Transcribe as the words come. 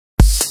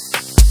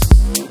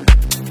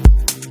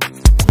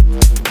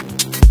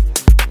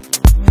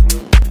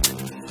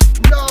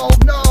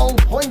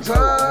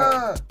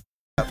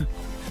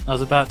I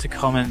was about to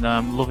comment that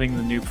I'm loving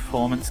the new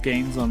performance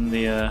gains on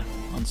the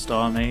on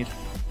Starmade.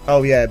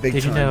 Oh yeah, big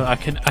Did time. you know I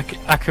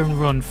can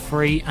run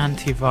free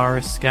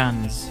antivirus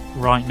scans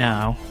right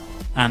now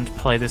and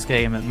play this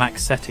game at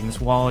max settings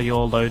while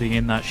you're loading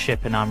in that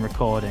ship and I'm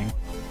recording?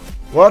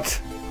 What?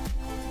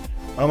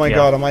 Oh my Yeah.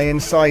 god, am I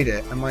inside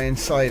it? Am I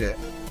inside it?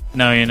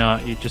 No, you're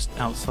not. You're just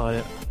outside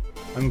it.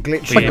 I'm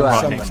glitching Yeah, or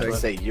right. something.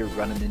 Say you're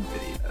running in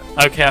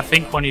video. Okay, I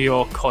think one of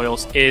your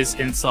coils is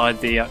inside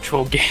the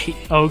actual gate.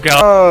 Oh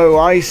god. Oh,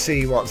 I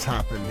see what's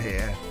happened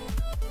here.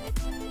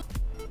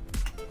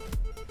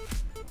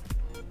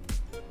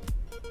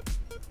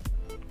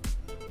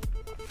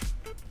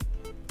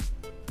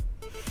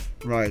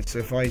 Right, so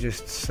if I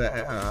just set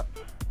it up.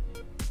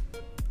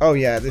 Oh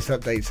yeah, this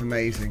update's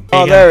amazing.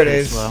 Oh, there it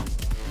is. Well.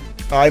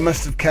 I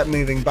must have kept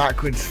moving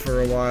backwards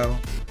for a while.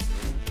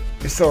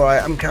 It's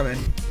alright, I'm coming.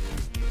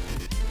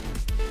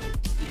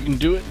 You can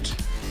do it.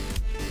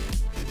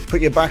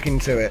 Put your back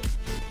into it.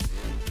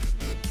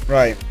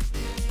 Right.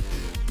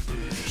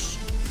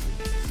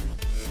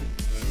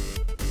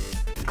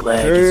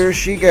 There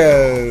she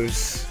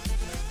goes.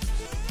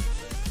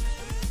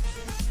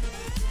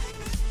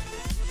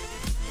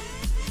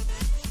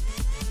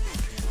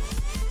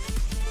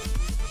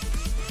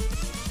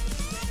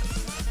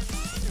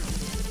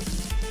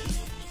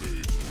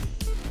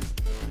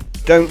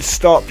 Don't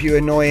stop, you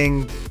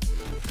annoying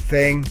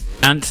thing.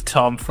 Ant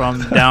Tom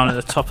from down at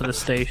the top of the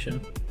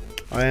station.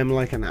 I am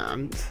like an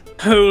ant.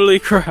 Holy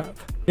crap.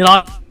 You're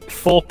like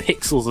 4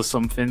 pixels or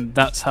something.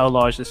 That's how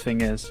large this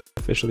thing is.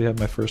 Officially have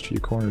my first few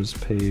corners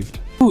paved.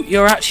 Ooh,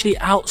 you're actually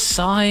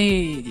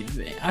outside.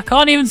 I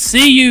can't even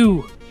see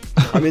you.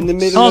 I'm in the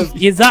middle Tom,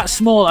 of. you're that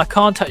small. I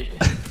can't touch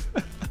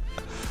you.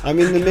 I'm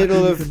in the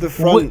middle of the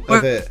front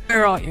of it.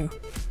 Where are you?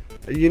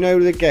 You know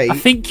the gate. I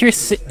think you're a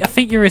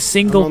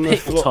single I'm on the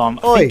pixel, floor. Tom.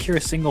 I Oi. think you're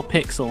a single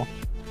pixel.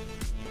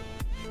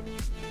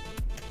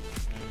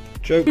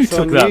 Joke's Who took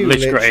on that, you,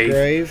 Lichgrave?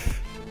 Lichgrave.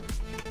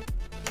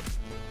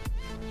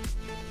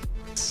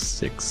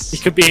 6. You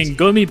could be in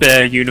Gummy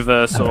Bear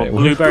universe or Alright,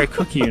 well- Blueberry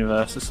Cookie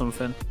universe or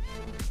something.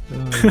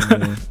 Oh,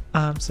 man.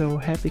 I'm so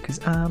happy because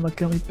I'm a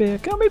gummy bear.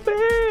 Gummy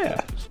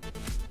bear!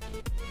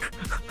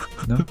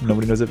 No?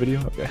 Nobody knows that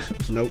video? Okay.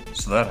 Nope.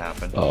 So that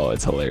happened. Oh,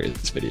 it's hilarious,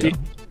 this video.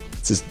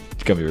 It's just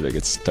gummy bear that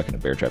gets stuck in a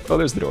bear trap. Oh,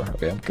 there's the door.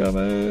 Okay, I'm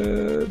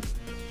coming.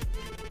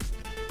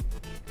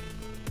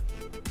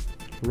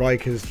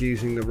 Riker's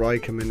using the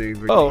Riker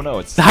maneuver. Oh, no,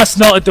 it's... That's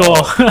not a door.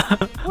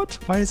 What?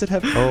 Why does it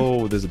have...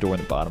 Oh, there's a door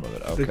in the bottom of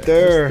it. Okay. door.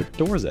 Where's the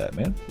door's at,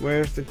 man?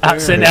 Where's the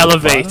That's door? an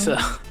There's the elevator.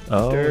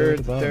 Oh, Door, at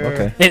the bottom. door.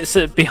 Okay. It's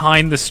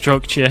behind the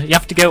structure. You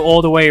have to go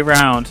all the way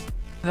around.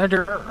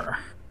 Oh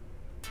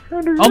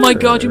my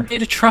god, you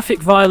made a traffic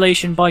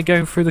violation by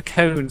going through the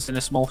cones in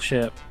a small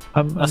ship.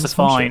 That's a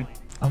fine.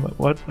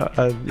 What?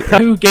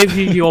 Who gave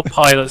you your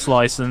pilot's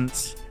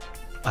license?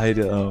 I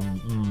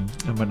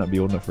might not be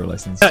old enough for a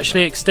license.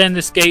 Actually extend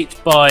this gate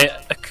by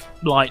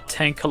like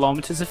 10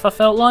 kilometers if I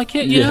felt like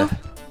it, you know?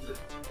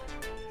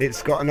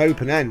 It's got an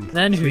open end.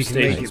 Then so we whose can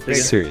make station it is bigger.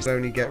 bigger? Seriously. It'll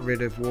only get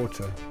rid of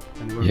water.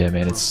 And it won't, Yeah,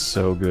 man, it's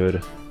so good.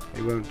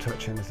 It won't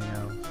touch anything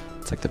else.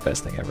 It's like the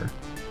best thing ever.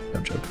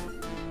 No joke.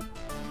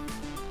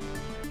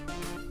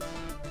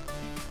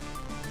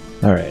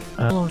 Alright.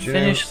 Oh,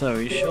 finish though.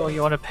 You sure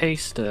you want to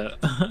paste it?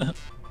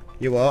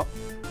 You what?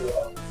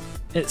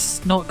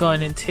 It's not got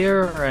an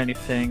interior or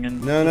anything,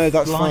 and No, no,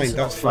 that's lights fine,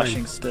 are that's fine.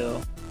 flashing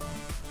still.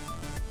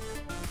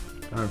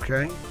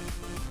 Okay.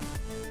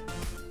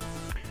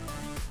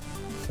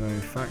 So,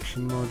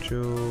 faction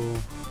module.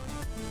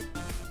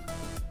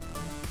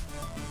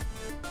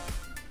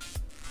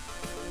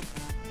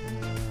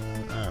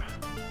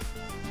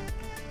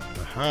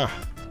 Aha.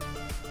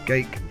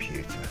 Gate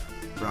computer.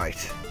 Right.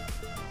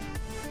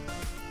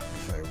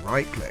 So,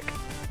 right click.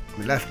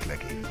 Left click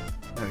even.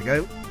 There we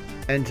go.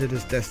 Entered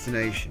as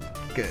destination.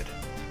 Good.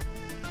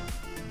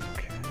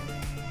 Okay.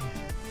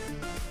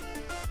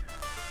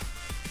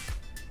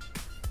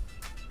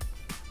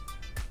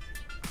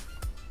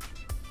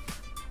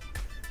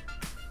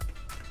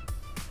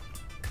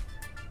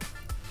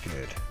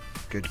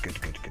 Good.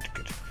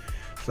 Good.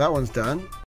 So that one's done.